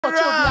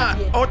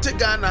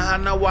Otegana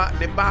hanawa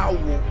ne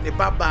bawo ne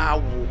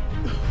babawo.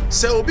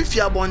 Se obi fi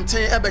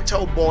abonten ebecha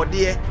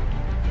obode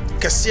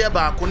kese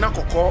ba ko na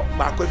kokko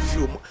ba ko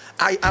fifi omo.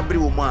 Ai abre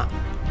omo a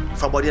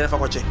fa bode na fa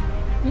koche.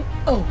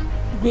 Oh,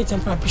 great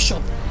emperor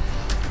bishop.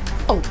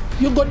 Oh,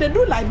 you go to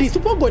do like this.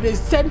 People go to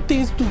send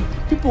things to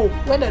people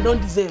when they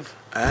don't deserve.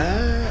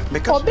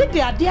 Because obi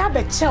de ade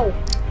abeche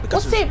o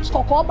say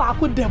kokko ba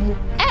ko demu.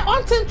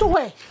 Ontin to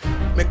where?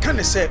 Me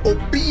can say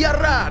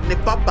obiara ne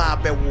baba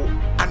bewo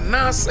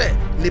anase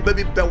ne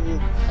baby bewo.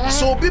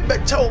 So obi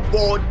becha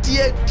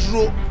bode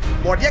duro,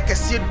 bode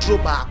kese duro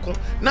baako.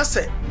 Na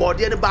say bode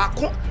ne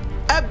baako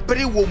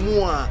every wo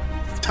mu a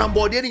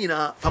tambode ni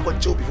na fa ko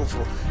che obi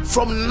foforo.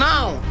 From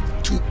now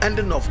to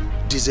ending of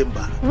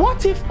December.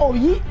 What if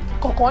oyi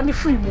kokko ni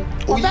free mu?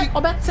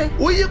 Obete.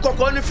 Oyi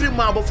kokko ni free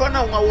mu abofra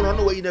na won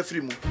no oyi na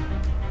free mu.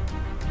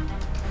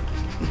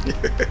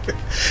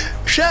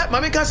 Share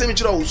mama can say me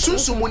chiro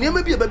sunsun mo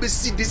niam bia be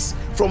see this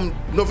from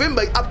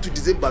November up to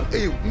December.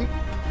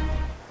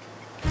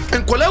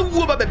 Enkola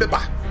wuo ba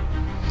beba.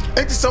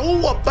 Enti se wo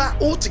wo ba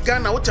o ti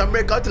Ghana, o ti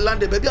America, o ti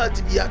London baby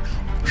ati bia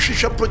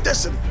hwehwe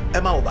protection e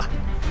ma wo ba.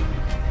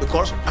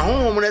 Because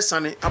ahon mo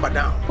sane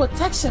abadan.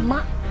 Protection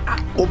ma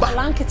oba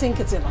lanketin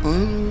ketin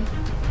no.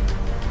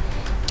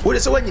 Wo de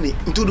se wanyini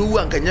ntudu wu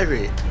ankanya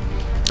hwe.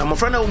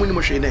 Amofra na wo mu ni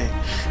mo hwe ne.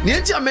 Ne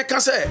enti America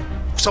say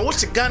so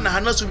what Ghana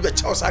hanaso bi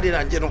becha osade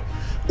na nje no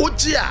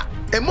oji a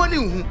emoni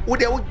hu wo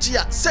de oji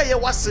a say ye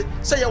wase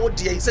say ye wo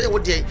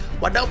de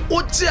wada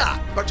oji a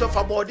becha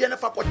fa bode na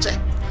fa koche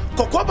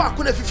kokko ba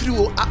ko na fifiri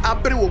wo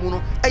abere wo mu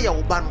no eye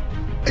wo ba no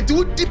enti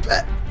wo deep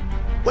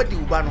wadi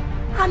wo ba no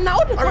ana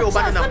wo de ko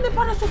say ne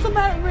pa no so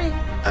ba re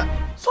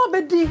so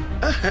be di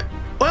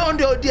on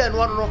the odi en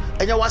no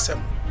enye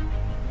wasem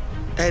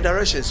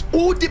directions.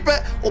 Who deep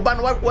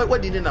Oban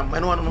what did na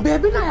no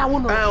baby na ya wo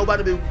no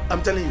Oban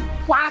I'm telling you.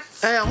 What?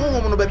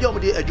 Home no baby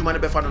omde adwuma ne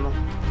be fa no.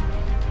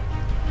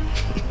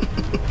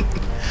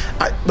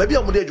 Baby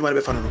omde adwuma ne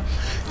be fa no.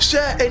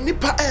 Share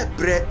enipa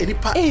ebre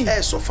enipa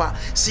sofa.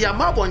 Si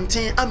ama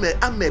bonten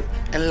ame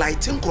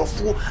enlighten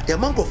crofo, ya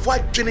man crofo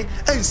adwene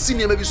ensi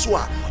ne ma bi so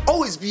a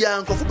always be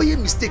an crofo be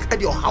mistake e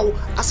de how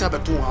asa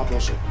beto ho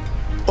amoso.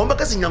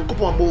 Ombaka si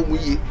nyankopon amba mu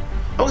yie.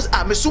 I was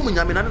mesumu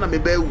nyame na me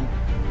ba wu.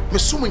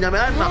 Mesumu nyame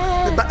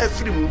na me ba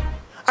afiri mu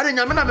ade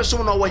nyame na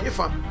mesumu na wo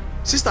hefa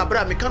sister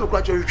bra me kan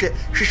okra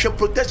hwehwe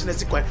protection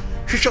esi kwan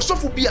hwehwe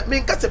sofo bia me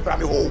nka se bra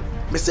me ho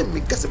me se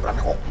me nka se bra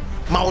me ho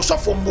ma wo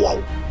sofo mboa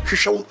wo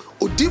hwehwe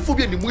odifo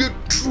bia ni mu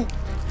true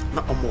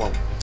na omboa wo.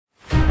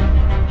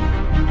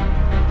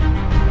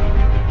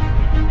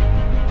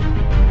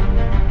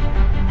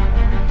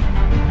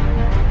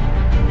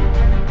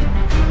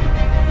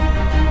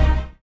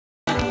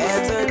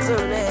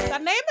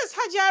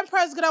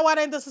 Press Grawa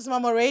and this is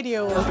Mama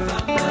Radio.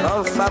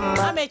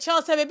 I'm a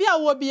child, baby. I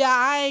will be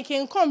I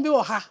can come be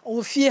ha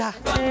or fear.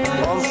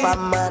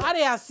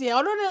 I see,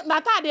 although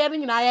not there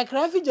in I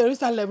craft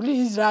Jerusalem,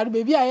 Israel,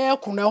 baby. I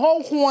kuna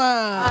home.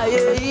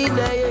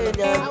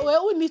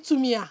 Well, need to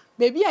me,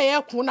 baby.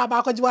 I kuna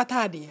back of what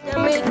I did.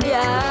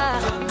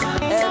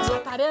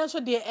 I so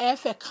the air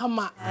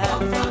come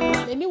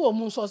any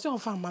woman so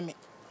from mammy.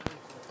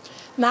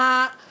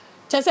 Now,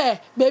 just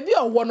say, baby,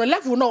 or one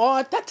level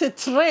no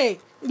 33.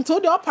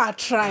 Into the upper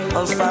try.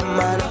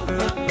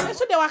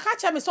 So they were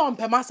catching me some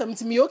permasem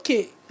to me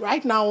okay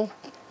right now.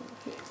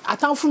 I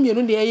town from you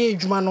no the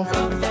age mano.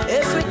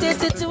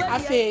 I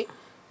say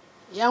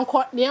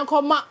Yanko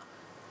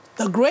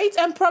the great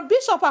Emperor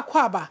Bishop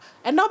Akwaba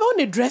and not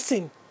only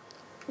dressing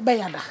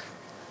Bayada.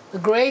 The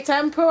great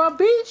Emperor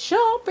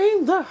Bishop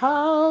in the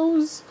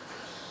house.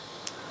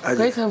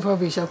 Great Emperor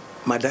Bishop.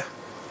 Mada.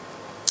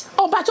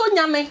 Oh, but on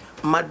Yame.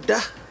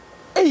 Mada.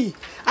 Hey,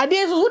 I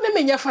did who the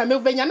menya family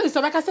Benyano is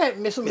like I said,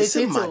 Miss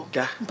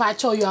Mada.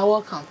 Pacho, you are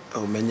welcome.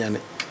 Oh,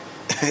 Menyane.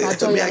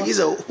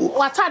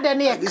 What are the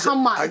near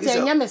come out? I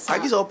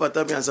guess all part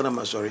of me answer,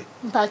 I'm sorry.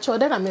 Pacho,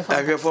 then I'm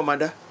I hear for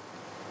Mada.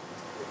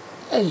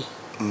 Hey,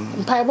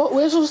 Pibo,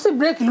 we should see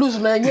break loose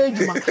na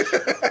nyejuma.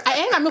 I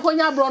ain't a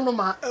mekonya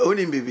bronoma.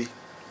 Only baby.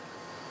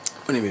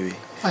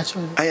 Pacho.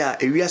 Aya,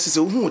 e wi asese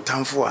wo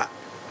time for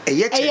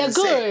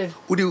good.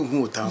 Udi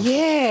hu time.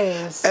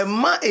 Yes. E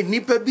ma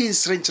enipa bi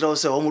nsrenkyerɛ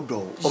se wo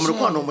do.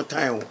 Omreko no mo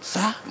time wo.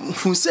 Sa.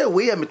 Fu se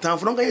we ya metam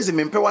for no kan yese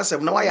mempɛ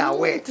wasɛm na wa ya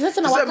awe.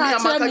 Se me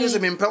amaka yese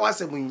mempɛ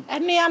wasɛm yi.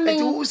 Ene amen.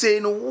 You say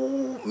no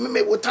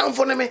me wo time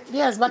for me.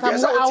 Yes, but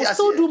I'll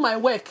still do my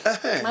work.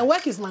 My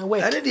work is my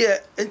work. Ene de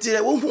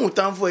enti wo hu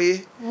time for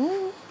yi.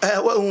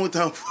 What hu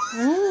time for.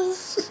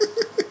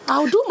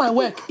 I'll do my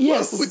work.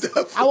 Yes.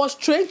 I was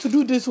trained to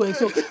do this work.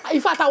 So,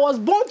 in fact, I was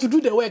born to do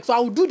the work. So, I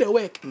will do the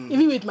work,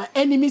 even with my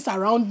enemies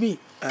around me.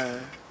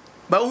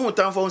 But who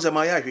time for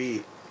my yahweh?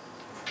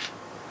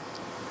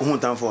 Who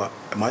time for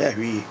my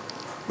yahweh?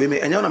 We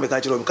may and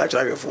you catch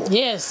for.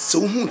 Yes.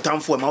 So, who time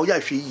for my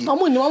yahweh?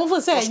 I'm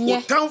for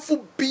saying, time for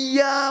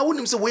Bia,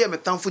 wouldn't say we are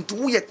time for to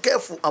we are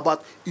careful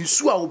about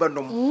Isua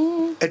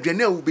Ubandom,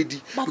 Adriana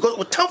Ubedi, because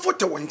we time for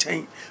the one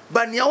time.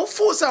 But now,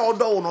 force our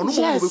door no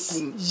more.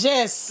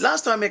 Yes.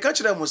 Last time I catch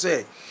them was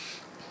say,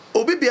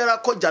 Obi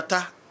Biara ko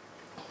jata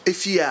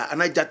efia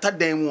ana jata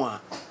dan mu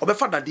a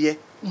obefa dade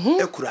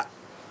ekura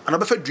ana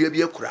obefa dua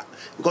bi ekura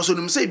because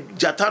onum say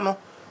jata no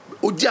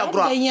odi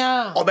agro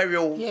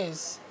obewewo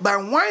yes but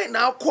why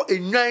na akọ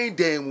enwan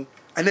dan mu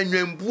ana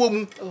nwanbuo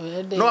mu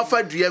na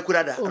wafa dua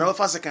ekura da ana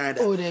wafa sekan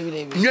da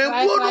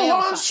nwanbuo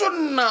no ho so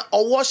na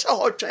owo hye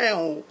ho twen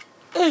ho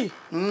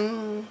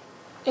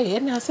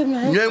na asem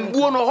na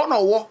nwanbuo no ho na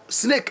owo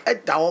snake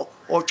eda ho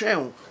otwen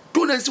ho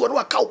do na nsi wo na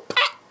waka pa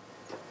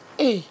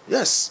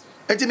yes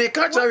enti me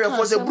ka try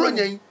for say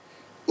bronyan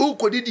u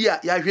kodidi a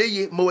ya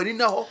hweye ma wani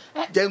na ho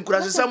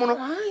jankura sesam no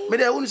me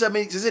de wonu say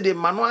me say de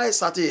manual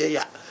sate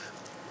ya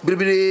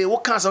bibire wo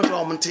kan say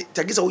wo mte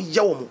tagisa wo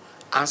ya wo mu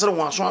ansere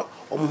wo aso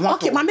wo ho ato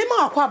okay ma me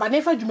ma akwa aba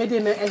na fa dwumede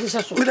na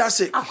ehihye so me da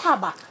say akwa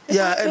aba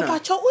ya e ba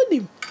cho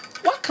odim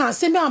wa kan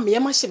say me am ye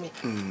ma hye me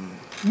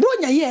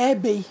bronyan ye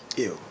ebe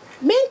yi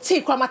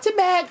Minty kwamate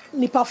be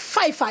nipa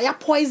 5 aya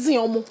poison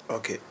omo.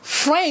 Okay.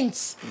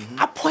 Friends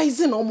a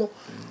poison omo.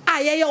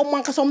 Aye omo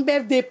anka some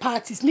birthday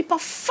parties nipa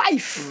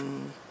 5.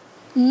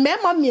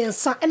 Mema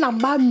miensa e na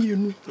mba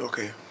mienu.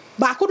 Okay.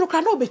 Ba ko do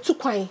kra na obetu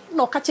kwan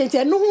na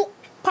okachente no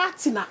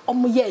party na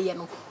omo yeye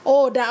no.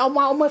 Oh da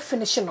omo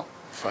finish no.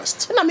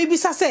 Fast. Na me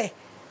bisa say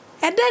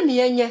eda ne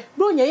yenye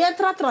bro nye ye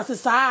tratra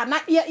sesa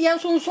na ye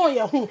nsonson ye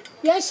ho.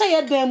 Ye hye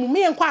ye dan mu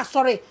me enko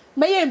asore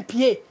me ye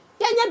mpie.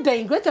 Ye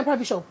dan great emperor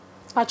bishop.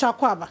 Pacha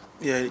kwaba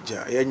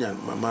ya nya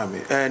mama me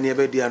ne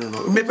ebe dia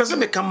no me pese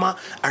me kama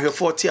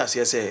ahwefo ti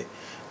ase se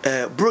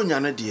bronya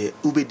na de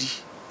ubedi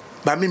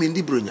ba me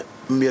ndi bronya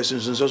me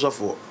sunsun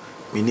sosofo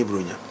me ni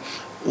bronya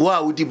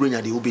wa udi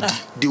bronya de ubedi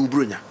de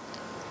ubronya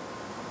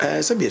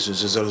se be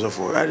sunsun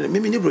sosofo me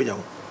ni bronya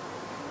ho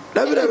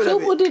da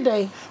bi udi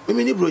dai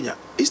me ni bronya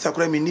Easter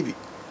kura me ni bi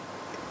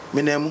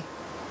me na mu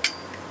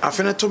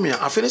afene to me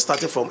afene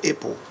started from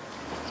April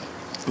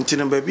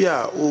ntina baby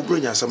a o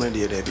bronya asam na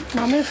de bi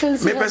me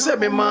pese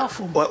me ma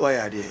why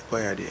ade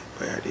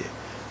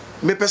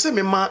me pese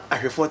me ma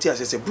ahwefo ti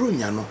ase se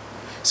bronya no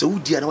se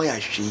wudi na why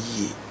ahwe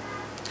yie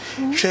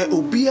hwe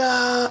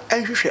obia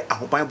enhwehwe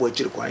ahoban bo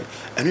akiri kwan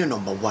eno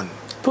number 1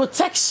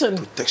 protection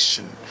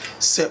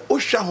se o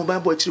hwe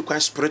ahoban bo akiri kwan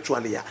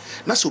spiritually ya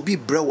na so bi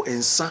brew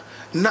ensa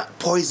na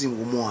poison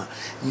wo mo a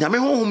nyame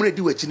honhom na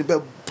di wachi ne be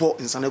bo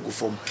ensa na go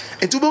fom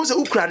enti wo be se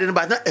ukra de ne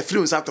ba na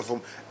afiri ensa to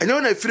fom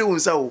enyo na afiri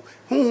ensa wo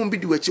honhom bi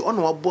di wachi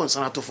ono wa bo ensa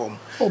na to fom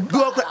bi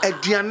wo ko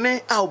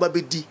aduane a wo ba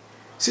be di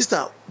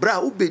sister bra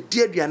wo be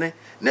di aduane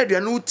na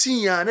aduane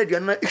utinya na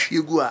aduane na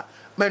ehwiegu a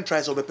men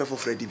try so be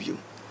perfect for di biom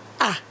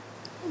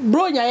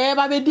bronya ye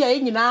ba be di a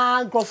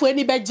nyina grofo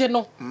ani beje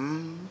no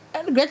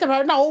great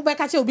na wo be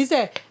ka che obi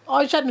se o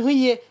hwe ne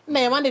huye na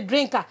ye ma ne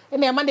drinker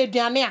na ye ma ne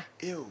aduane a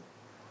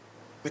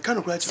me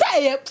can cry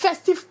say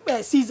festive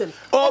season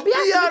obi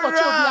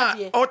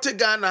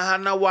otega na ha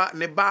na wa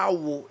ne ba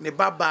wo ne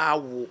baba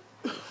wo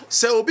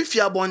se obi fi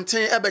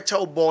abonten e be cha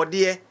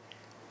obode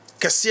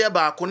kese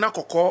ba ko na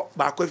kokko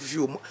ba ko afifi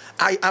wo mu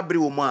ai abre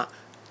wo mu a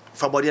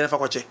fa bode na fa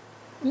koche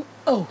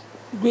oh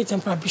great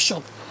emperor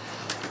bishop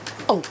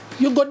oh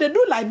you go they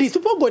do like this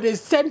people go they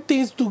send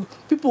things to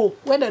people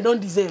when they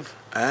don't deserve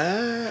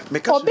me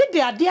ka obi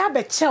de ade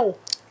abeche wo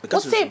o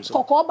say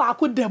kokko ba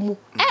ko demu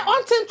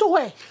ontin to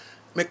where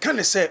me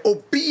can say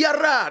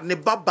obiara ne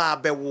baba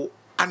bewo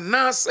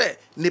anase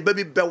ne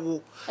baby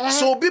bewo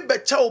so obi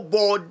becha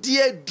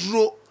obode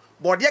duro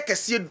bode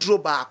kese duro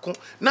baako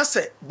na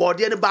say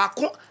bode ne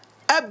baako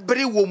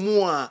every wo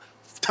mu a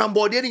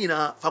tambode ni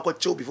nyina fa ko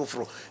che obi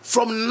foforo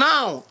from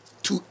now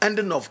to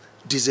ending of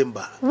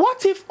December.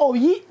 What if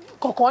oyi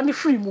kokko ni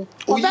free mu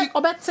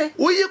obete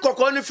oyi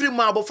kokko ni free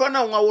mu abofra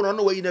na nwa wo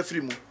no oyi na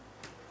free mu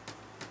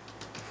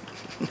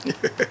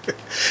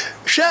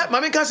share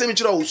mama can say me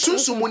chira o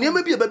sunsun mo niam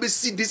bi be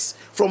see this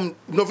from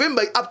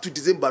November up to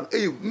December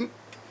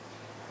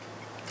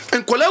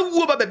enkola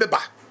wuo ba beba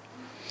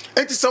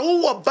enti se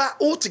wo ba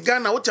o ti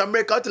Ghana o ti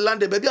America o ti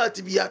London baby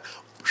ati bia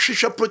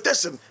hwehwe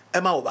protection e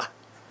ma wo ba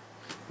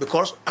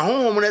because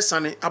ahonhom ne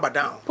sane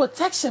abadan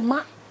protection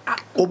ma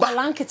o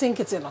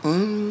balankete no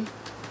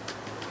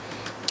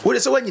wo de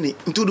se wanyini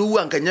ntudu wu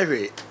anka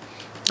nyahwe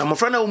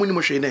amofra na wo mu ni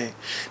mo hwe ne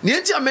ne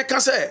enti America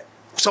say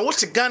so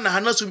what Ghana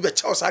hanaso bi be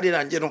cha osade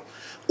na nje no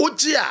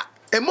oji a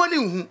emoni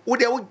hu wo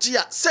de oji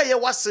a say ye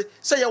wase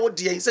say ye wo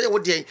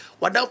de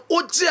wada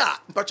oji a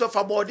mpacho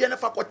fa bode na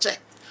fa koche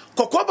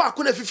kokko ba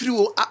ko na fifiri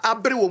wo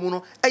abre wo mu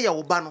no eye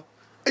wo ba no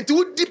enti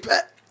wo dipe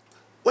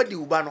wadi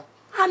wo ba no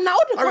ana o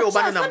de ko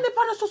cha sande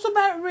pa no so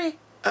be re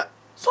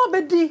so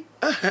be di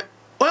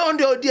on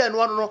the odi en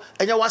no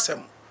enye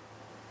wasem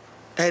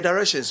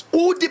directions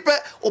who dipe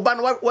oba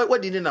no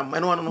wadi ni nam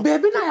eno no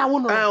baby na ya wo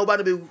no oba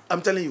no be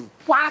I'm telling you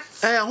what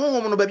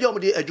honhom no baby o mo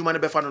de adwuma ne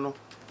be fa no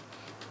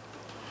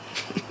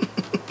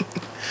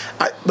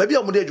baby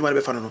o mo de adwuma ne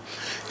be fa no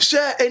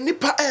share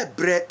enipa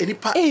ebre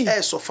enipa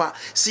sofa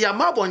si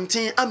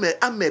amabonten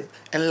ame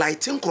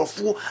enlighten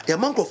krofo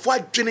yamankrofo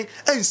adwene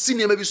ansi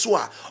ne ma bi so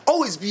a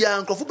always be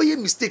ankrofo be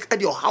mistake e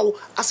de how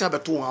asan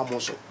abeto ho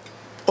amoso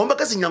o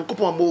mbeka si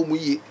nyankopon ama mu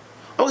yie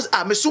always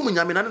mesumu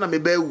nyame na me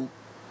ba wu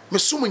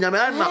mesumu nyame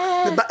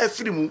na me ba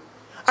afiri mu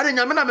ade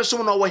nyame na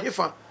mesumu na wo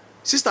hefa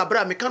sister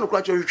bra me kan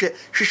okra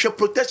hwehwe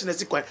protection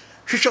asi kwan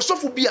hwehwe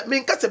sofo bia me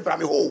nka se bra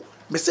me ho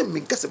me se me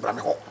nka se bra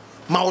me ho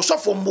ma wo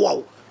sofo mboa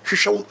wo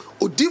hwehwe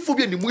odifo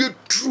bia ni mu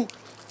yedru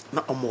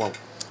na omwa wo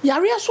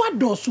yare so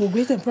adoso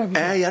great and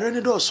private yare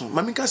ne doso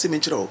ma me nka se me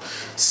nkyere wo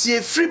si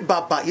free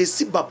baba ye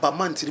si baba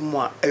mantiri mu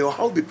a eyo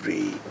how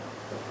bebre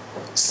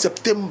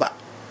September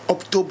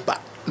October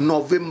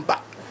November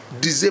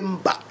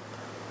December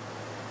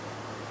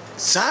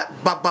sa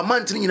baba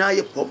mantiri nyina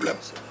ye problem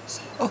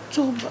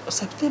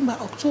September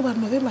October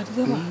November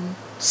December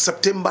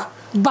September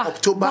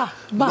October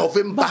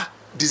November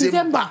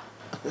December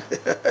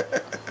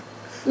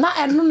na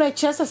enu na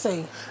chese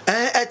say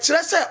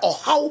chere say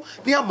how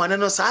ni amane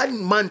no sa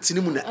month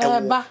ni mu na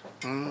ewo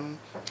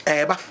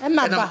eba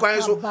enam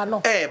kwan so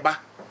eba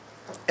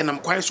enam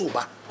kwan so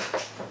ba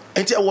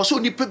enti ewo so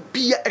nipa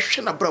bia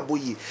ehwe na brabo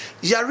yi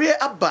yare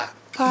aba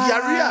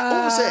yare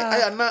a o say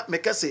aya na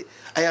mekase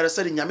ayare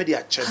say nyame de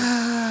ache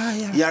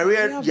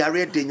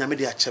yare de nyame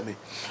de ache me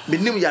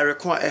nim yare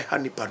ko ha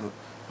nipa no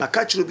na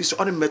ka chiro bi so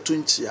on meto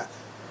ntia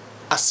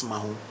asma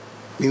ho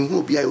menhu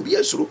obi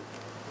esuro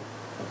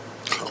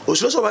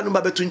osuro so ba no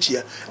ba beto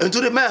ntia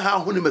ento de me ha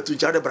ho ni meto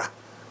ntia de bra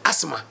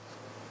asma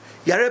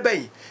yare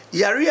ben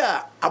yare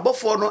a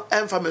abofo no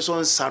emfa me so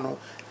nsa no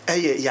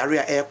eye yare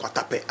a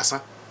kwatape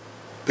asa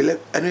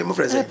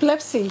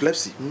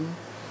epilepsy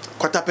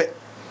kwatape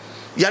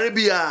yare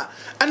bia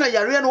ana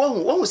yare no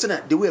wo se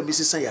na the way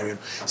misisa yare no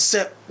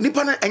se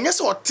nipa na enye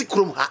se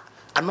otikrom ha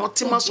ana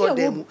otima so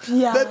dem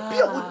ba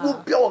bia wo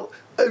bia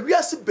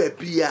awiase ba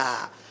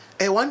bia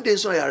one day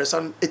so yare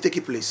san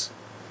take place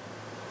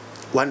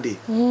one day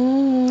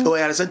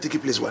yare san take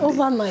place one day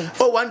overnight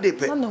one day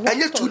pe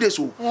enye 2 days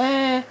o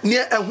ne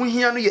ehun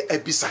hia no ye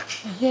abisa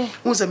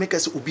won se make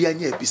se obi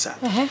anya abisa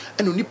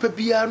eno nipa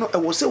bia no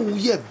wo se wo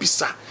ye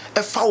abisa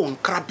e fa won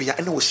krabia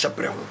ene wo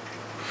hyebre ho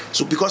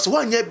so because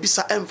one anya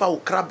abisa e fa wo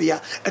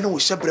krabia ene wo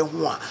hyebre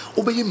ho a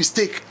obeye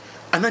mistake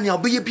anani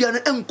obeye bia no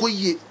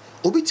enkoyie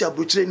obi ti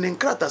abrochire ne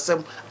nkrata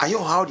sem ayo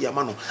how dia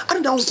ma no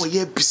ane da won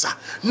koye abisa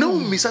na wo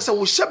misa se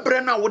wo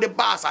hyebre na wo de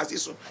ba asase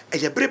so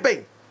eye bre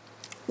ben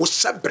wo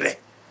hyebre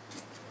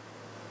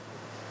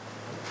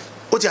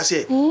o ti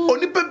ase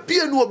oni pe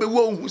bia no obewu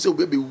ohun se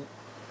obewu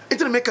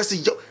enti na make say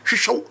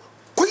hwehwe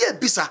koye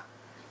abisa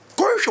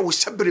koye wo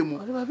hyebre mu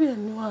ba bia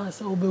ni wa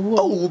se obewu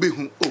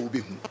obehu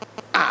obehu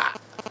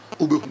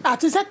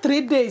at is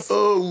 3 days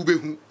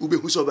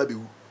obehu so ba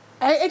bewu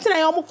enti na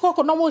yo mo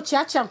kokko no mo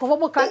chiachia nkofo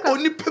mo kaka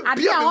oni pe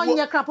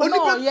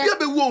bia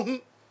bewu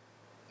ohun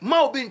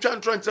ma obi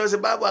ntwantron se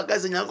bible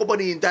agaze nyankopɔ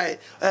ne hintai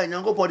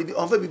nyankopɔ de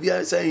onfa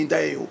bibia se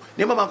hintai o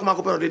ne mama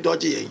akoma de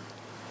dodge yen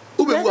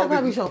obewu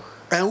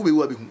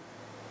obewu abehu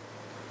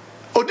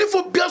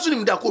odifo bia so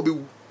nim da ko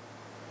obewu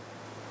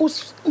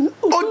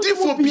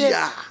odifo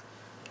bia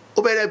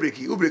obere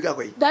break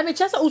akwai da me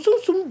chese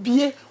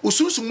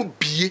usunsum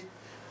bie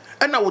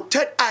and our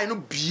third eye no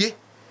bie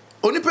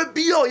onipa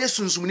bia o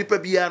yesunsum nipa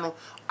bia no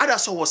ada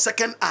so wo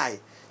second eye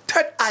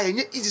third eye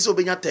nye easy so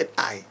benya third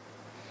eye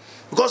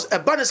because a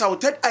balance our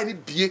third eye ni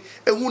bie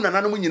ehu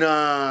nananom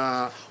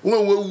nyina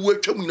wo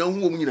atwa mu nyina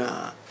hu wo mu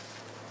nyina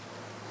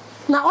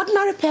na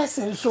ordinary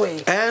person so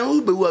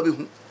obewu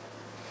abehu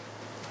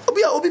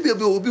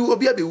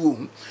obi abewu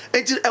hu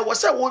enti e wo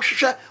se wo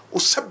hwehwe wo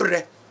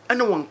sebre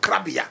ene won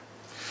krabia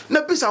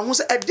na bisa ho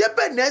se ede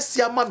be na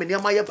asia ma me ne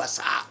ma ye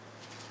basa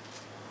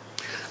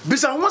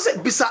bisa ho se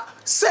bisa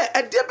se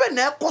ede be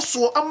na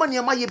ekoso ama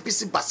ne ma ye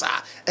bisi basa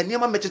ene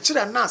ma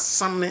mekekere na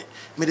asane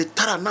me de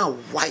tara na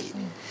wai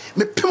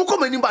me pem ko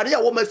mani ba de ya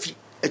wo ma fi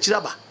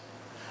akira ba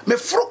me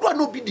frokwa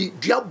no bi di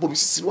dua bom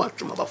sisi no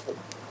atwema ba fom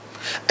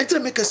enti na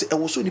me ka se e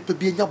wo so ni pa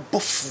bi nya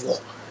bofo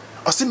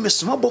ose me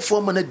soma bofo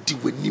ma na di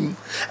wanim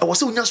e wo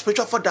se unya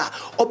spiritual father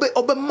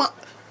obe ma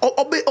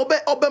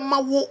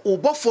wo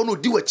obofo no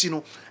di wachi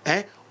no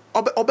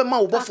obe ma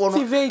obofo no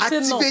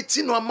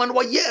activate no ama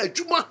no ye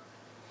adwuma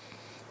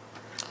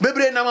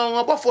bebre na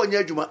ma obofo nya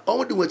adwuma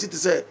o di wachi te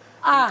se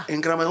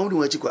enkrama o di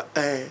wachi kwa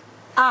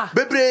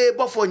bebre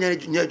bofo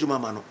nya adwuma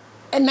ma no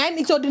na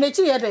ni to di na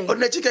chi ye dey o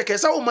na chi keke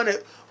sa wo ma na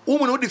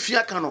woman wo di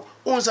fia ka no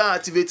onsa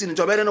activate ni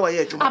to be na wa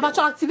ye adwuma about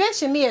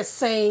activation ni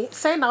say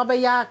na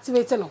obe ya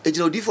activate no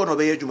ejina odi for no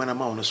be ye adwuma na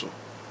ma wo no so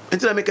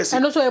enti na make say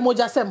eno so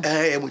emojasem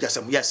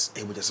emojasem yes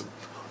emojasem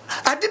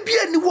ade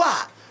bia ni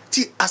wa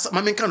ti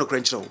ma men ka no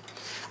kranchira wo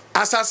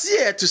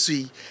asase e to so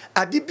yi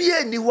ade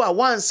bia ni wa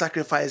one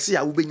sacrifice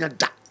ya wo benya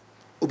da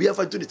obi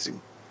afa to the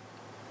trim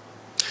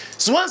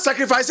so one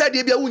sacrifice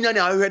ade bia wunya ni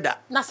ahweda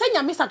na say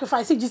nyame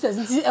sacrifice Jesus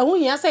nti ehun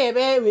hia say e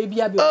be we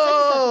bia bia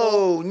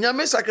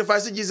nyame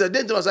sacrifice Jesus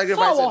didn't no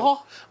sacrifice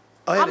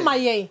ama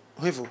ye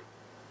hefo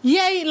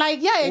ye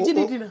like yeah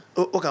ejididi na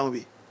o kan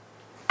bi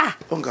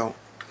on kan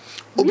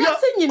obi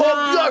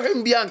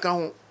ahwem bia nka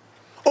ho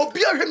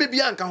obi ahwem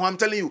bia nka ho I'm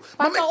telling you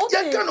mama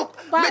ye kan no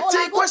me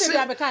take question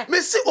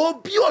me say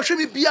obi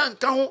ahwem bia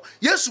nka ho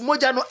Yesu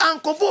moja no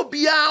ankofo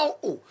bia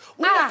o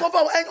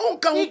ankofo on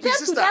kan ho bi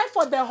sister die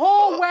for the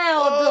whole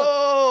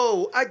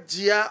world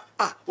ajia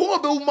wo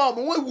be uma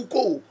mo wu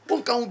ko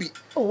on kan ho bi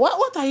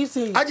what are you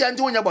saying ajia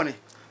nti wonya bone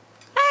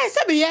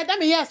say me yeah, that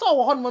me yeah, so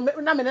wo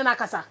na me na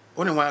akasa.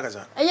 Wo ne ho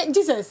akasa?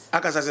 Jesus.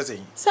 Akasa say.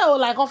 Say o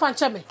like ofan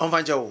cheme.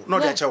 Ofan chewo, no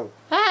dey chewo.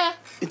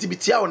 Inti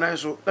bitia wo nan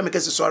so, na me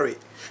kase sorry.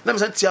 Na me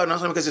san tia wo nan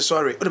so na me kase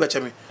sorry. O de be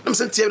cheme. Na me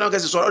san tia wo nan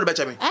kase sorry, o de be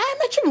cheme.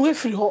 Me twi me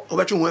free ho. O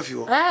be twi ho afi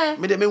ho.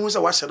 Me de me hu say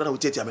wa hyada na wo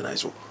tia me nan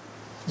so.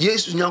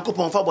 Yesu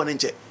Nyankopon fa bone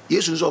nche.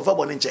 Yesu nso fa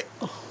bone nche.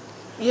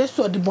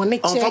 Yesu odi bone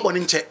nche. On fa bone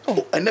nche.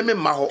 Ene me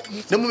ma ho.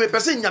 Na mu me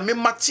pese nya me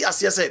mate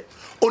ase se.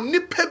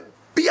 Onipa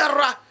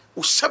biara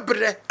o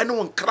shebre ene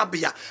won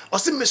krabia. O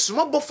se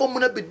mesuma bofo mu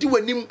na bedi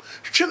wanim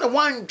hwe na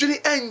wan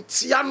dwene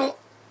entia no.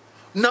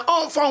 Na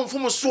on fa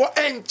onfom so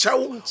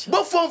enchew.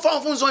 Bofo on fa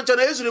onfom so enche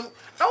na Yesu nim.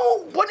 Na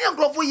bone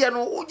ankrofo ye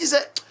no o gi se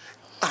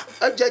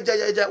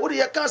ja what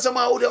you can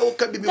sama o de o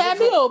ka bibi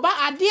o ba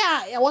ade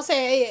a wo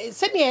se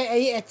se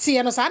ne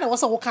tie no sa na wo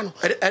se wo ka no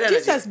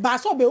Jesus ba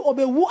so be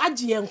wu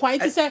agye nkwan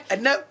ti se e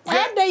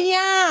de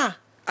ya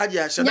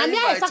agye should I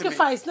invite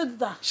sacrifice no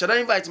da should I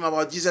invite him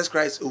about Jesus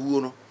Christ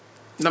owu no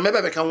na me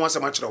be ka won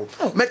sama kire wo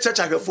me church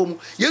ahwefo mu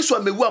Yesu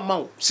amewu ama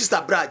wo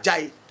sister bra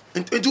jai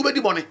nti wo be di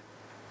bone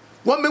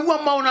wo mewu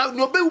ama wo na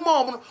no be wu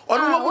ma wo no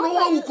ono wo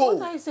no wo ko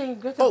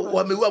oh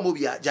wo mewu ama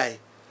obi jai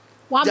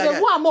wa me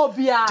wu ama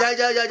obi a ja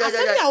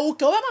ya wo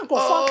ke o ma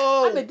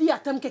nkofo abedi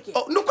atam keke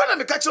oh no kwa na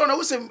me ka kire na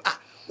wo se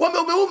wo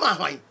mewu ma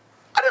hwan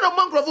ade no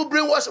man nkofo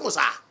brain wash mo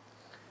sa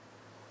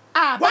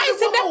but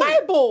it's in the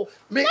Bible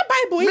me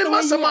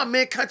masama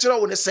me ka kire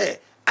wo ne se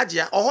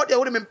agya oho de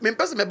wo me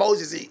pese me ba wo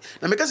sisi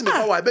na me kase me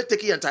fa wa be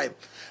take your time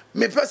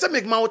me pese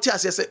me ma wo ti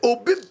ase se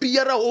obi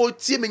biara o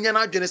tie me nya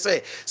na adwene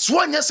se so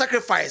anya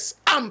sacrifice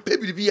am pe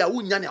bibia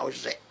wo nya ne a wo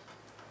hwe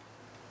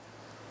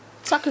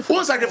sacrifice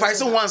one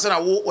sacrifice once na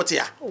wo what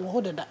ya wo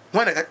hodeda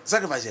one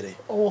sacrifice there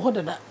wo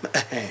hodeda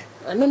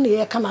no ne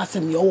ye kana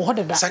asem yo wo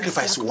hodeda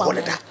sacrifice wo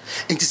hodeda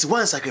it is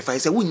one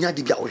sacrifice wo nya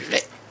de bia wo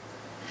hwe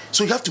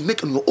so you have to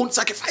make your own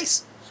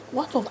sacrifice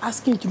what of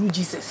asking through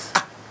Jesus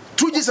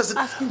through Jesus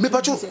me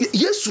pacho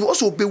Yesu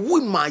also be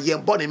wu ma ye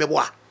bone me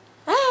boa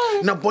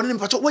na bone me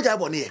pacho wo ja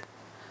bone ye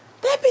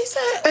there be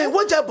say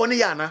wo ja bone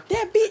ya na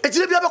there be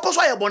etire bia be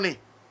koso ye bone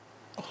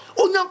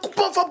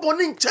onyankopon fa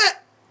bone nche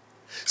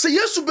se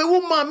Yesu be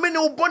wu ma me ne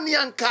wo bone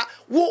anka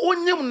wo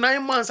onyem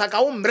 9 months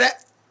aka wo mre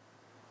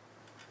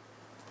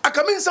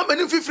aka me nsam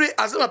ani fifiri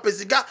azema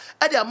pesiga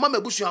e de ama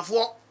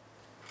mabusuafo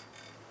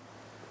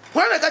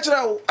when I catch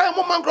you, I am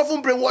a man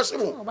from brainwash.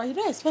 But you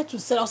don't expect to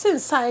sell.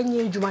 Since I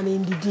knew you man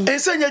in the D.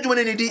 And say you man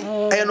in the D.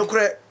 I no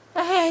credit.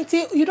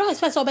 You don't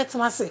expect so better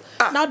mass.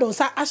 Now don't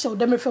say I shall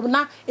them from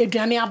now.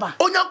 Adrian Aba.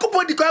 Oh,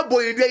 Yanko di kwa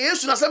boy.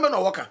 Yesu na sema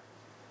no waka.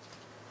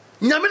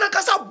 Nyamina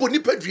kasa boni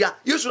pedria.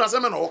 Yesu na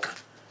sema no waka.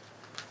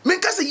 Men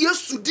kasa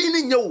Yesu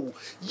din nyo.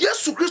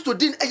 Yesu Kristo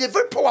din e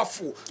very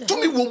powerful. To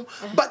me wom,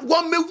 but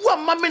one me wu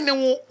amame ne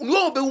wo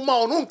no be wu ma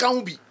ono nka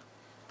ho bi.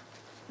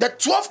 The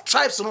 12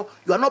 tribes no,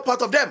 you are not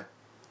part of them.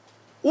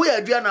 We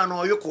are doing an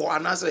oil call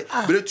and answer,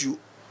 but you,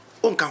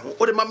 Uncle,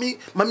 or the mammy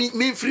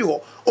free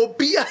ho, or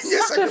be a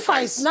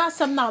sacrifice. Now,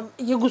 some now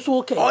you go so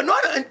okay. Or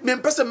not,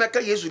 men person make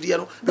a yes with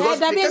you,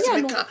 because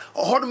a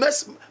hot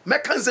mess,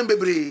 mechanism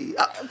baby.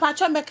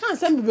 Patcha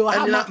mechanism will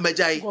have not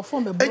Majai.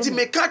 And to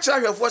make catch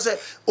out your force,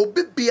 or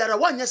be a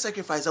 1 year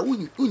sacrifice. I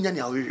wouldn't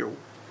you.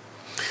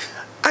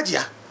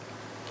 Adia,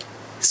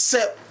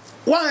 say,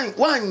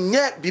 one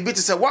yet be better,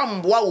 say,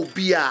 one wow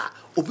be a.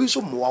 Obi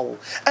so mo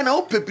and I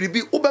hope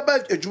bibi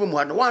obaba adwuma mu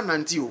ha no one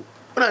nante o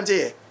nante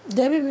ye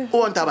debi me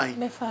o ntaban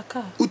me fa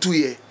ka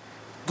utuye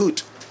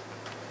good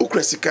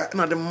ukresika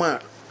na de ma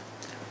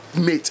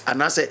mate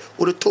and I say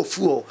o de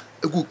tofu o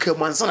egu kam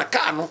ansa na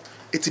ka no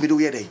etimi de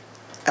we dey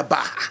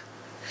eba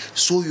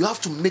so you have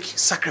to make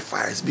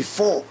sacrifice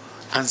before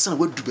ansa na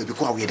wadu baby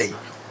ko we dey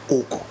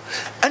oko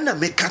and na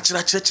make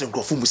kachira chire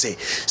grofo mu say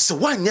so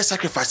one year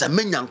sacrifice am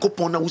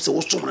nyankopon na wo se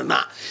wo som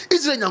na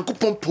Israel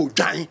nyankopon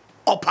podwan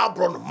opa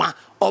bronoma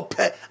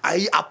ope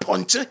ayi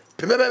aponche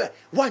pebebe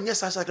one year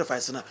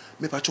sacrifice na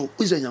me pacho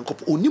Israel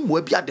nyankopon oni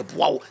mo bia de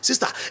boa wo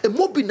sister e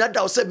mo bi na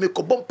da wo say me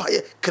ko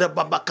bompaye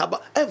krebaba kaba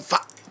emfa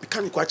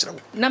mechanic kwa kire wo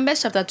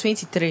Numbers chapter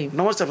 23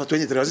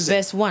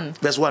 verse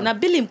 1 na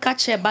Bilim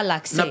kache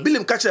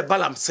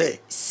Balak say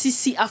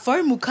sisi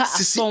aforimuka ason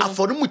sisi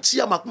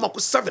aforimuchi amakuma ko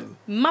 7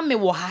 mame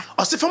wo ha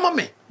o se fa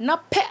mame na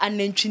pe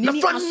anantwini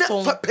ni ason na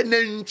fa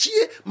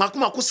penantwie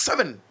makuma ko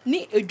 7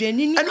 ni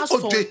odwanini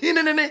ason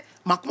odwanini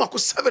makuma ko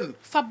 7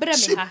 fa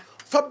breme ha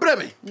fa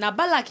breme na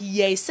Balak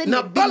ye se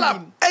na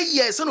Balak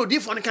ye se no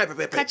difo ne kan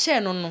pepe kache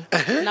no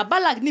na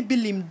Balak ni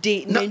Bilim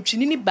de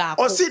nantwini ni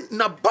baako o se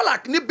na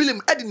Balak ni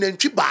Bilim edi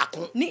nantwi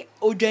baako ni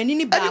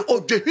odwanini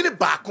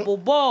baako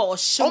bobo o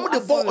show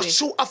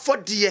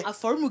afode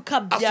aforimuka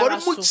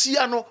biara so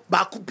aforimuchia no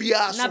baako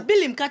biara so na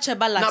Bilim kache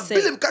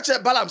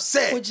Balak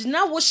say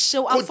ogina wo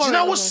show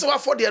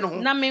afode no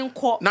na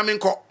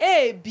menkɔ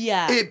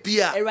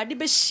ebia Awurade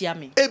be hia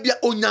me ebia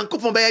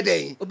onyankopon be ye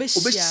den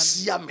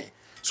obehia me.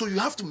 So you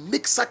have to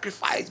make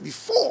sacrifice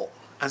before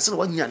and say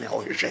one year na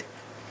ohwehwe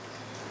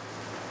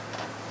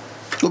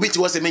obiti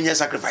was a many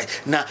sacrifice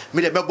na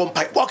me the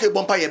bompai okay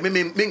bompai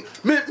me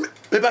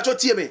bacho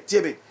tie me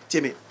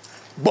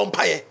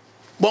bompai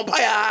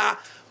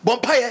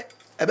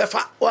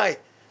ebefa why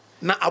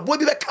na abo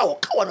bi be ka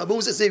na be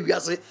hu se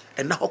wiase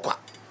na hokwa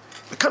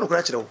me ka no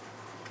kra kire wo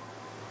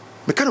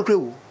me ka no kra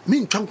wo me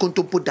ntwa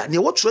nkontompo da ne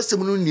wo tro sem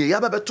no ne ya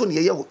ba beto ne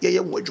ye ho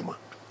adwuma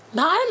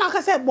na I na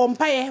ka say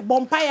bompaye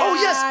oh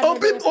yes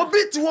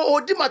obi ti wo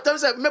odi matam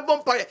say me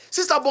bompaye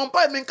sister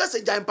bompaye me nka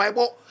say jan paye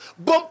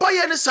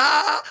bompaye ne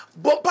sa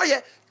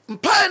bompaye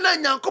mpaye na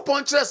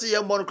nyankopon kire se ye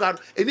mbon kra no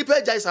enipa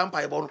jai sa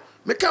mpaye bo no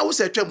me ka wo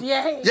se twam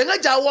ye nga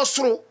ja wo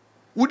soro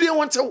wudi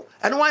wontew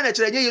ene wan na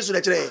kire nye Yesu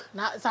na kire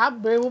na sa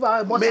brewu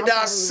ba bo me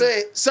da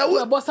say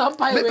wo bo sa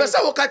mpaye me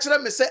pesa wo ka kire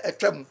me se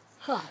etwam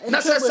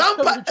na se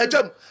sampa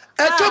etwam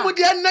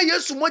de na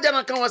Yesu moja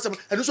na kan wasem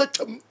ene so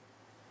twam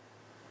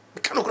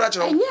kan okra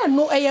kire enye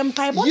no eyem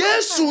paibo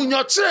Yesu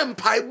nyo kire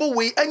mpaibo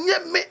we enye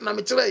me na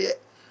me kire ye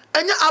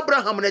enye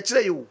Abraham na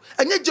kire ye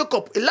enye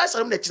Jacob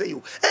Elisha na kire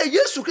ye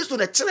Yesu Kristo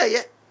na kire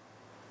ye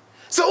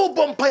se o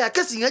bompa ya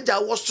kesi nya ja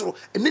wo soro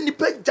ene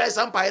nipa ja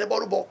sampa ye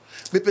bo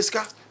me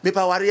peska me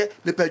pa ware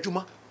me pa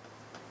adwuma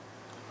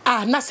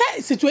na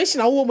se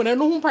situation awo mu na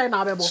no hu pai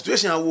na abebo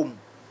situation awo mu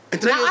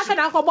na aka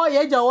na ko boy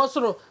ye ja wo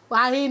soro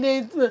wa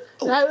hini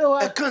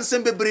e kan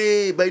sem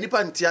bebre ba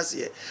nipa ntiase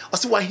ye o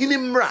se wa hini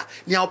mra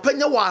ne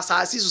opanya wa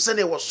asase so se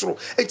ne wo soro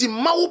enti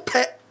ma wo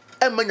pe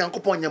e ma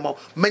nyankopon nyama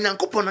ma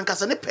nyankopon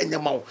nkasa ne pe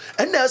nyama wo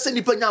ena se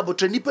nipa nya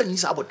abotre nipa ni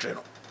sa abotre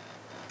no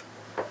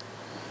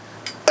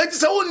enti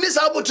se won ni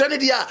sa abotre ne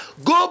dia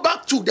go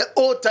back to the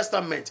Old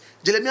Testament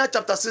Jeremiah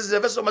chapter 6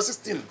 verse number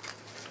 16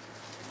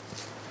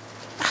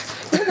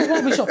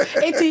 Bishop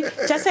eti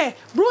just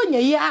bro nya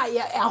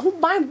ya aho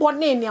ban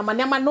bone ne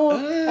ama no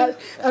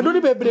ado ni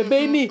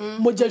bebrebe ni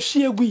moja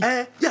hwiegu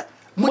yeah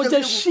moja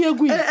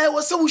hwiegu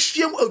wo se wo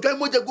hwiem odwan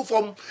moja gu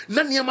fom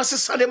na ne ama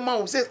sesale ma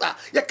wo say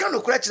ya kan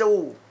no kura kire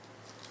wo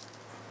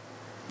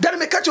then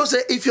me catch you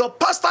say if your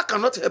pastor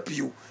cannot help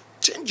you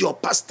change your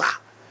pastor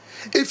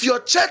if your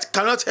church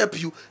cannot help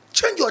you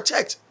change your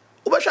church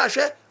obehwa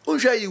hwe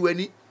onhwa yi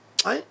wani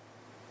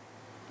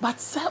but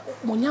say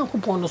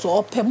monyankopon no so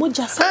ope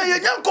moja say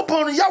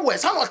nyankopon no yawe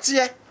sa no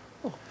tie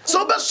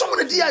so be som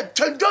ne dia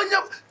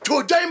twadwanya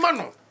todwan ma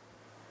no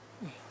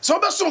so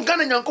be som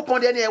Ghana nyankopon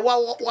de ne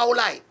wa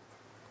lai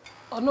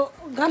ono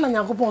Ghana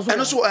nyankopon so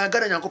eno so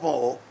Ghana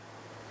nyankopon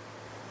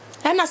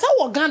na say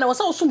wo Ghana wo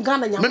say wo som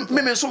Ghana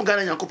nyankopon me som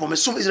Ghana nyankopon me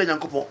som Israel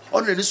nyankopon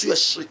ono ne su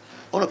yehye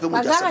ono pe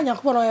moja Ghana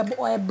nyankopon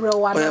o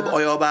ebrewa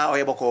na o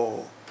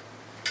yeboko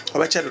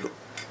oba chedo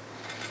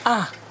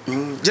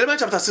Jeremiah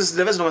chapter 6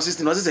 verse number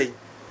 16 what is it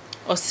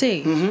o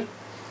say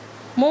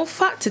mo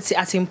fa tete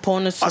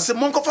atempon no so ase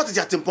mo nko fa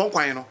tete atempon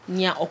kwan no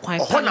nia okwan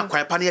pa ho na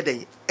kwan pa ne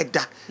yeden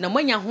eda na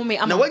mwanya home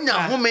ama na wanya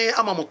home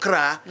ama mo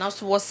kra na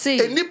so wo say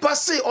enipa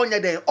say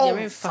onya den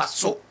on fa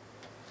so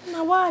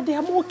na wa de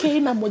am okay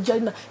na moja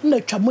na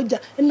twa moja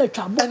na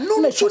twa bo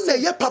na so na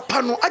ye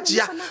papa no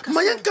agea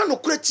ma ye nka no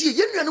kra tie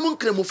ye nuanom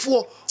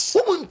nkramofo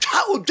wo mu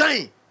ntwa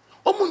odwan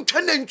wo mu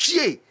ntwa na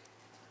ntwie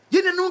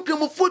ye ne no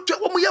nkramofo twa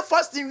wo mu ye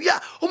fasting wi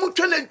a wo mu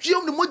twa na ntwie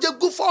wo ne moja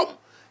gu form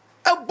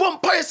e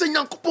bompa ye se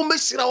nyankopon be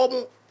hira wo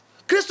mu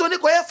Kristo ni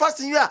ko ye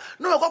fasting wi a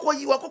no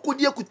wakoko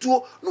di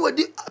akutuo no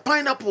wadi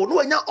pineapple no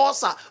wanya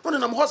ulcer no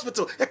na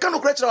hospital ye ka no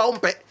kra kira wo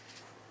mpe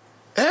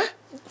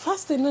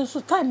fasting no so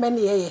time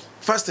many ye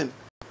fasting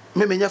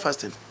me menya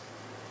fasting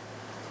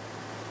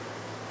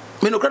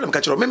me no kra dem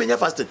ka kira me menya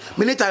fasting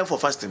me need time for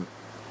fasting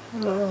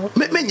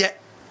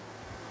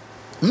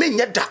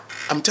menya da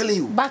I'm telling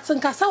you but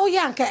nkasa wo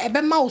yanka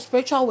ebe ma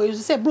spiritual way you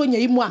say bro nya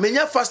imu a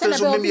menya fasting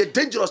so me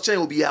dangerous chain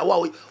obi ya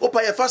wa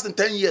opa ye fasting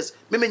 10 years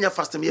me menya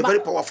fasting me very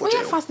powerful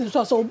chain fasting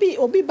so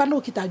obi ba no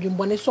kita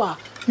dwumbone so a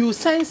you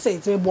sense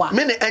it me boa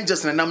me ne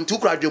angels na nam tu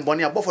kra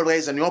dwumbone abofo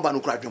guys na oba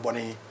no kra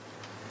dwumbone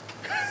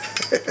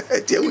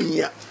tie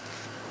wunya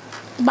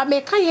ba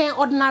me kan ye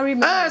ordinary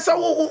man so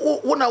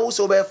wo na wo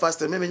so be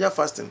fasting me menya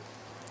fasting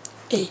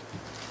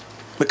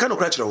me kan no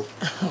kra kira wo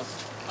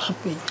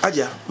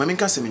aja mami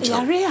nka se me kira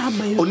yare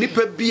aba yo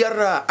onipa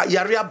biara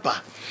yare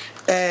aba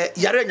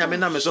yare nyame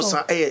na me so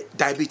sa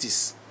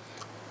diabetes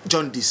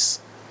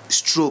jaundice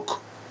stroke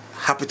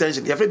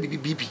hypertension yare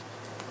bibi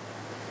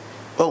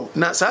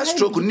na sa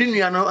stroke ni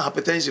nua no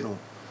hypertension no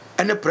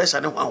ene pressure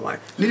ne hwan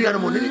ni nua no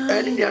mo ni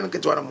nua no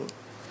ketwa no mo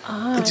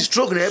anti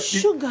stroke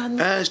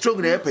na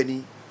stroke na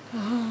pani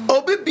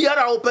obi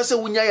biara wo pese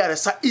wunya yare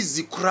sa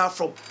easy cura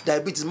from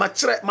diabetes ma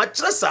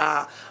kire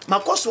sa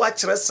makoso a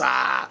kire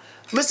sa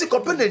Messi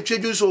company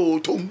ntweju so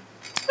tom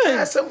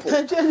simple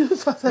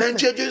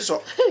ntweju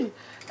so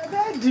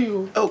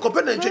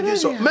company ntweju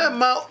so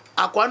mema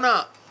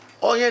akwana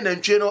onye na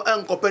ntwe no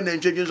en company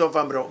ntweju so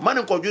famro man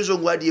nkwoju so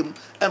ngwadiem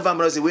en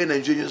famro se we na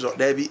ntweju so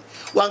da bi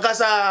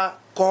wankasa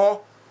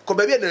ko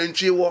bebi na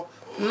ntwe wo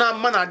na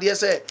mana de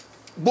se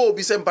bo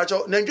bi se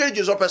mpacho na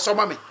ntweju so peso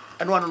ma me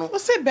eno ano no o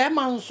se be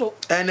ma nso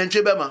na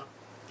ntwe be ma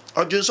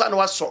oju so anu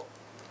waso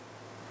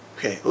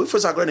okay o fo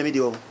sakra na mi di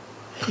o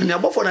ni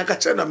abofo na ka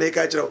kire na make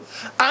kire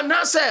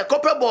ana say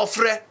kope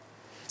bofre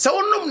se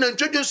wonum na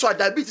ntwedwe so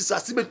diabetes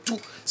asibetu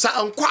sa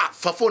ankwa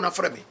fafo na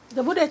frɛ me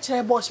the body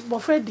kire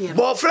bofre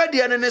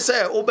de ne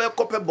say wo be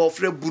kope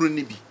bofre buru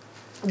ni bi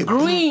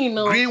green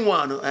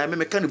one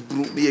me ka ne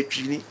buru me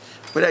yatwini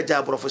me da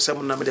ja aborofo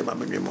sem na me de ma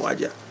menwe me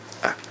waja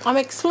I'm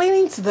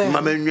explaining to them.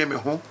 Mama nwe me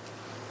ho.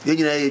 Ye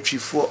nyina ye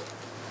twifo.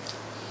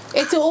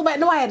 It's over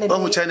no I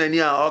O China ni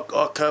a o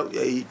ka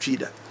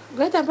twida.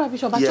 Great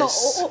Bishop, but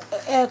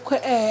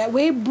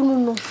we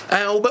bunu.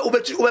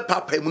 Ube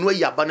papa mu no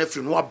yaba na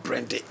firi no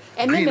abrande.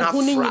 Green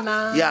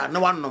afra. Yeah, no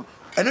one no.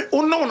 And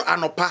no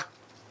anopa.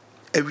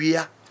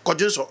 Awia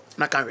kodjenso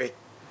na kanwe.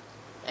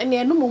 And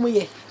ye no mumu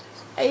ye.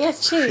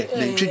 Yes, she.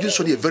 Introduce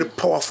so very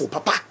powerful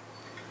papa.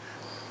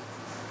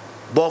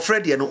 But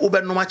Freddy no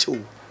ube no macho.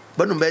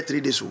 But no be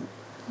 3 days.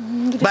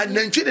 But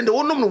nantwi de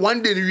wo nom no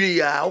 1 day we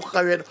ya wo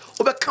ka we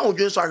obe ka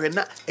odwen so ahwe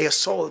na e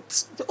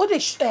salt o de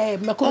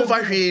makoro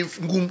over hwe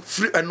ngum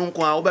free eno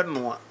nko a obe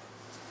no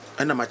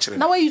a na ma kire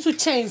na we use to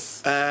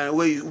chance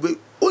we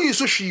o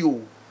use hwe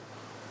o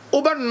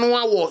obe no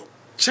a wo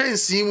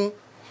chance mu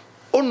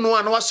o no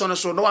a na waso no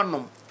so na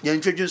wanom ya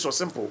ntwedwen so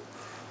simple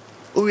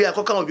o wi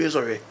akoka odwen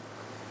so hwe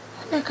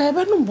na ka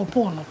ebe no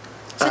mbopo no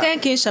 2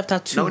 Kings chapter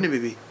 2 na woni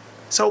bebe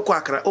sa wo kwa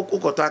akra o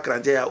koto akra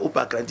je ya o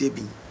pa akra je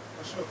bi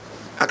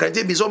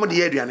akrante bi so mo de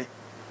ye aduane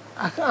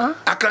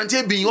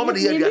akrante bi o mo de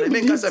ye aduane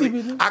me nka sabe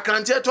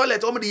akrante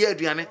toilet o mo de ye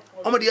aduane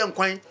o mo de ye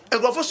nkwan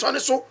engrofo so ne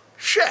so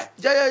hwe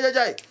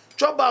jai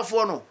choba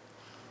fo no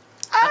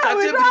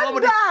akrante bi o mo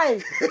de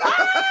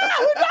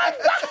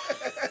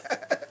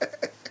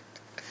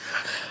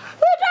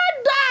we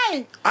don't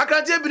die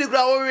akrante bi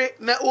gra o we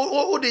na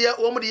o de ye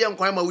o mo de ye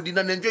nkwan ma udi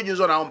na nantwe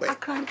so na ho be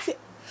akrante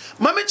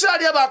mama kira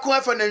de ba ko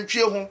afa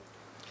nantwe ho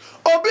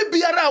obi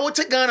biara wo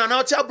te Ghana na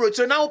wo te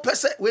abrochire na wo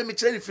pese we me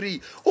kire ni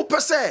free wo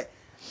pese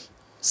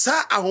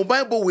sa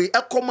ahoban bo we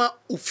ekoma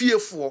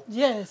ofiefo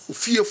yes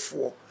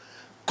ofiefo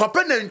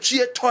kope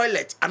nantwie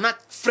toilet ana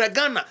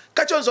fregana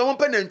ka chonzo wo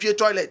pe nantwie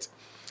toilet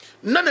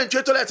na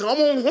nantwie toilet na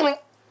wo hono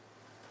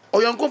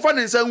oyonko fa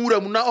ne nsa nwura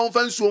mu na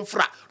onfa nsuo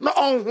mfra na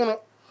onhono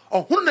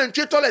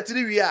nantwie toilet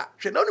ni wi a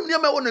hwe na onim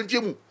niam wo nantwie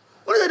mu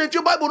wo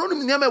nantwie bible no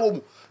onim niam wo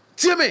mu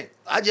tie me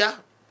aja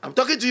I'm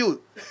talking to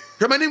you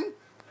hwemanim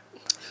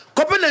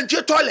kope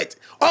nantwie toilet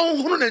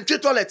onhono nantwie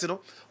toilet no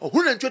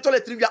onhono nantwie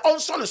toilet ni wi a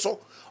onso ne so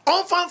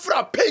onfa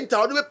mfra paint a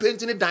wo be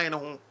paint ni dan no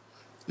ho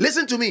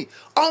listen to me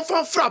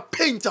onfa mfra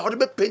paint a wo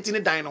be paint ni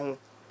dan no ho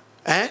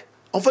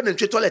onfa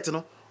nantwie toilet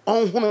no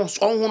onhono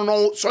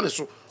no so ne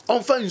so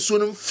onfa nsuo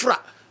no mfra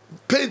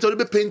paint or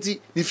be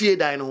painti ni fie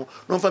dan no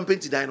no fa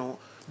painti dan no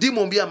di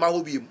mo bia ma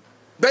ho biem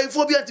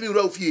befo bia ntimi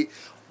wura fie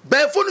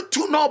befo no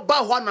tu no ba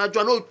ho na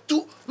adwa no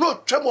tu no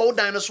twem wo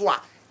dan no so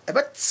a e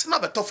be tsena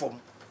beto fom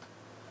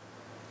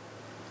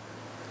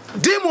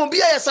di mo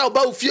bia yesa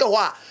ba fie ho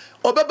a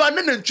obeba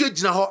na nantwe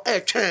gina ho e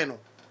twen no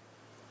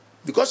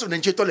because of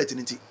nantwe toilet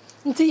nti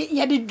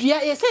ye de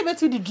dua ye say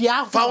betu de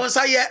dua fa won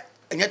sa ye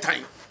enye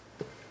tan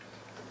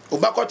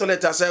oba ko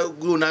toilet asa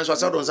guru na so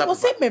asa don sa o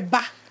say me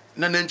ba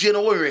na nantwe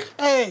no wo we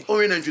o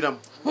we nantwe nam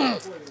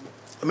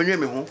amenwe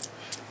me ho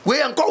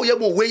we anko ye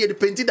mo we ye de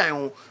painti dan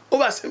ho o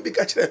ba sem bi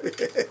ka kire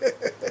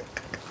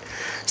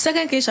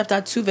 2 Kings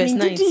chapter 2 verse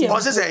 19 o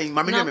se say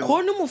mama me na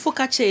kono mu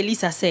foka che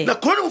Elisa say na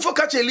kono mu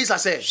foka che Elisa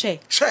say she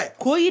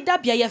ko yi da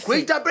bia ye fe ko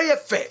yi da bia ye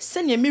fe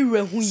se ne mi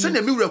wura hu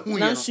yi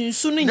na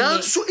nsunsu no nye na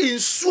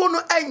nsuo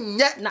no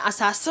enye na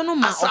asase no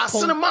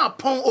ma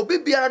pon obi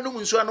biara no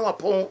nsuo na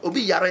wapon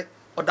obi yare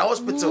or the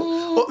hospital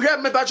o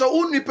hwe me ba cho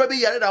uni pe bi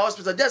yare the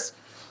hospital just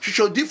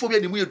hwehwodifo bi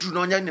animu yeduru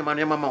na onya nyema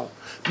mama o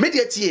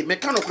media tie me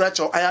ka no kura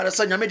cho ayare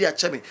sa nya media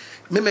che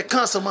me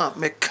ka asema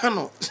me ka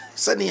no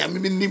se ne ya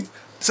me nim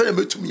se ne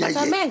metumi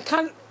aye men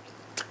kan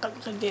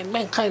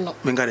no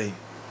men ga dey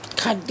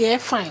ka dey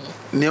fine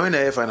ne we na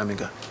e fine na me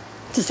ga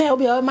ti say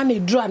obi o ma na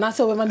eduru na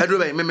say obi ma eduru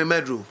be me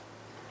medru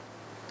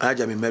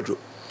aja me medru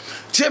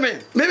tie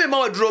me ma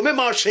odru me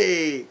ma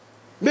hwe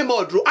me ma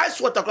odru ice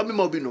water kwa me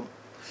ma obi no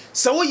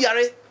se wo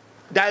yare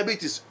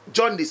diabetes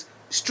jaundice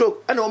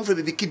stroke and one for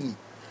baby kidney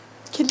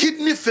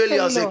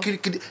failure say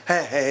kidney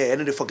hey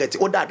and they forget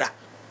it dada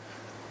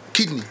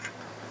kidney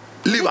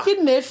liver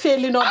kidney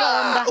failing no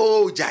da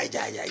oh ja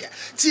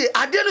ti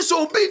ade no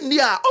so obi ni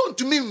a on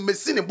to me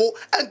mesine bo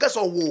enka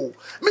so wo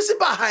me si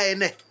ba ha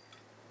ene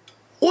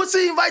wo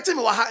si invite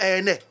me wa ha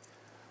ene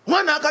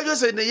one aka jo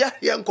say ne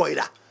ya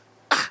nkoida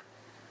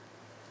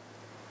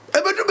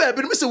ebedu ba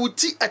bi me se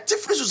wuti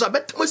atifri so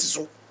abetamasi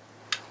so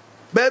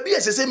baby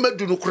esese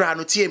madu no kura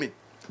no tie me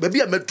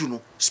baby amadu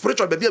no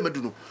spiritual baby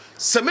amadu no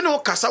se me no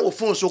kasa wo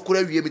phone so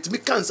kura wie metimi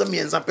kansa me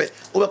enzape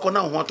wo be kona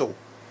ho to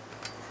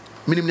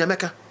minim nya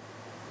meka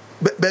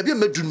baby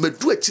amadu no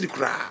madu akiri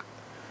kura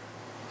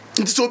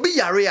nti so bi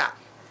yare a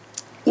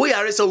wo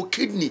yare sa wo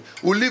kidney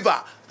wo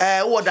liver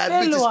wo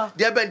diabetes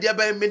dia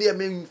ben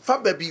me fa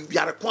baby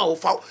yare kwa wo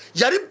fa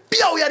yare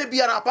bia wo yare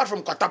bia apart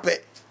from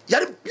kwatape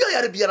yare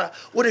bia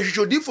wo de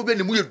hwodifo be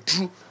ne mu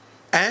yeduru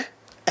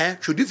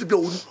hwodifo bia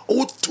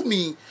wo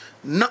tumi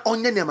na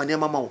onye ne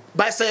mama wo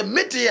by say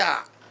media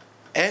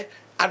ade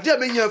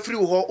amenya free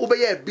wo wo be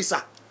ye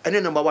bisa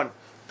ene number 1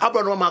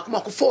 abro no ma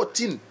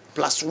 14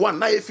 plus 1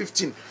 na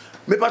 15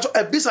 me pato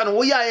ebisa no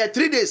wo ya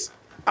 3 days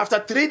after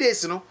 3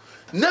 days no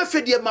na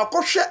fedie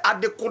makohwe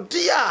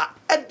adekode a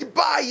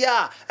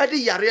edibaya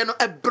ede yare no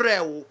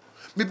ebrewo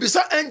me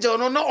bisa angel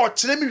no na o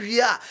kire me wi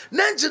a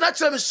na angel na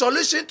kire me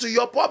solution to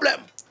your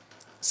problem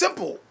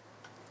simple.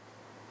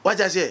 What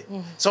I say?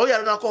 So you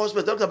are not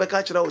hospital. Doctor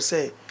Becca will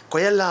say,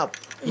 "Koye lab,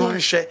 no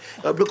share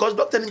because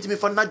doctor need me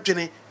for not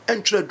journey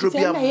and try to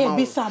be a man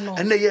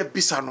and they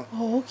bisano."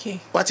 Oh, okay.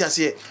 What I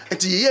say?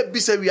 And you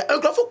bisa we are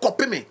going for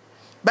copy me,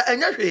 but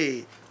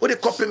anyway, what they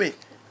copy me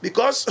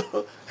because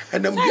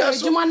and them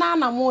just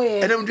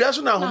and them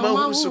just now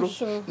who so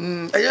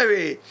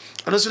anyway,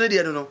 and also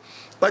need no.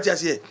 What I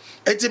say?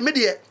 And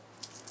media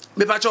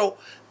me pacho.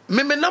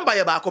 Me number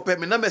ya ba akopɛ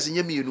me number se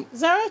nyɛ mienu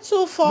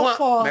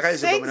 0244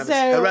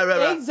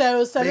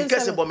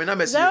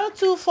 608077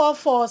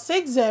 0244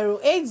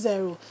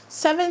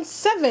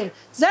 608077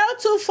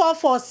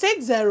 0244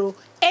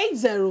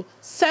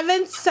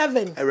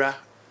 608077 era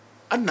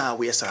ana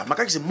we yesa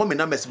maka se mo me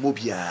number se mo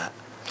bia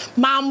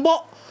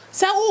mambo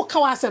sɛ wo ka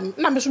wasɛm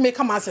na me so me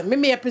ka masɛm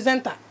me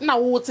presenter na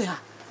wo te ha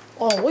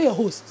oh we your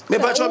host me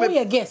ba cho me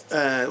your guest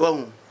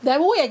well then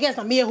we your guest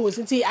na me your host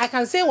until I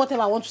can say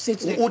whatever I want to say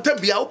today wo ta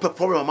bia wo pe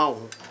problem ma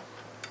wo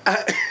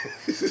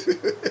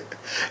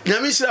na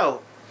me sha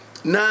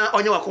na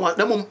onye wakoma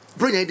na mo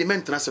bronya de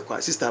men trans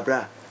kwa sister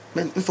bra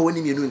men mfa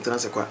woni mienu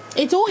trans kwa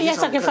it all your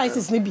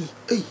sacrifices ne bi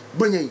eh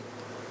bronya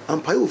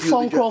ampa yo fi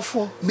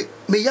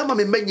me yama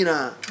me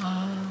manyina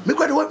me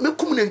kwade me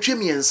kum na ntwe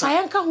miensa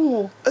ayanka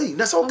ho eh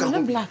na so ka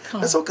ho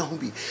na so ka ho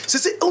bi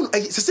sese on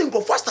sese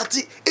nko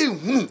start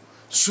ehunu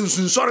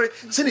sunsun sorry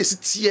se ne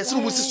sitie se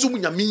mo sisum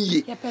nyame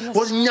yie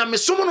wo nyame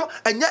som no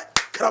anya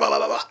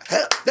krababa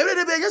de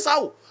be nya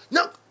sawo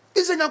na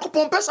ise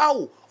nyankopon pesa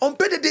wo on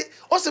pedede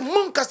o se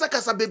mon kasa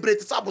kasa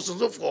bebrete sa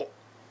bosonzofo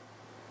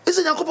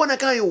ise nyankopon na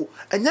kan yo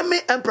anya me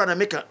empra na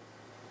meka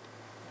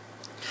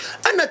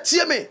ana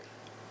tie me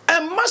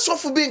en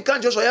masofu bi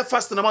nkan jo so ye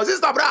fast na ma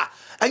sister bra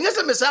anya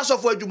se me sa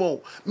sofo adwuma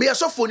me ye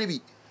sofo ni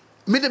bi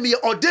me de me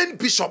ordained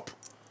bishop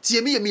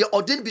tie me me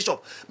ordained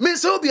bishop me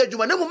se obi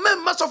adwuma na mo me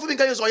masofu bi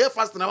nkan so ye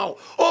fast na ma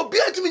obi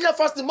atumi nya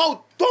fast ma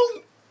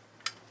ton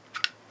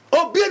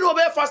obi no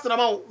be fast na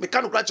ma me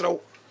kan kra kire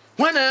wo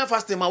when I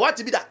fasting ma what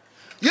be that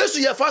yesu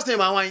ye fasting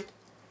ma wan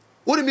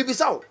wo de me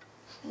bisa wo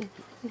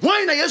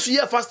why na yesu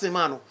ye fasting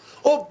ma no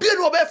obi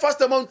no be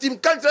fasting ma tim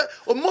kantre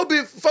o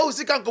mobi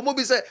fausi kan ko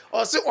mobi say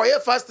o se o ye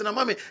fasting na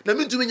ma me na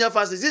me ntumi nya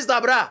fasting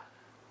sister bra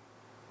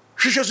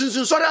hwehwe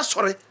sunsun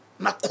sorry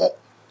na ko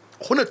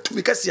hona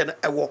tumi kase na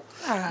ewo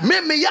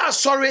me ya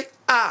sorry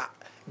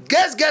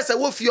guess e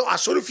wo fio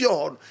asori fio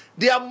hon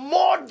they are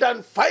more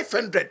than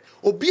 500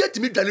 obi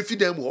atimi dwane fi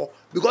dem ho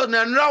because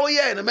na nra wo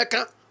ye na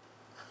meka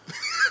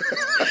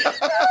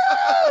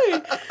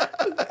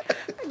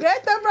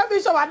Great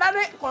Bishop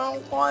another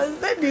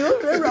say the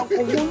whole rock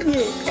of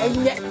movie and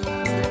yet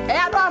I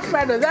have a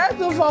friend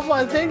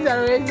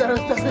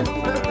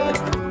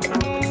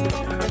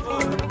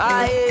 0244608077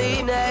 I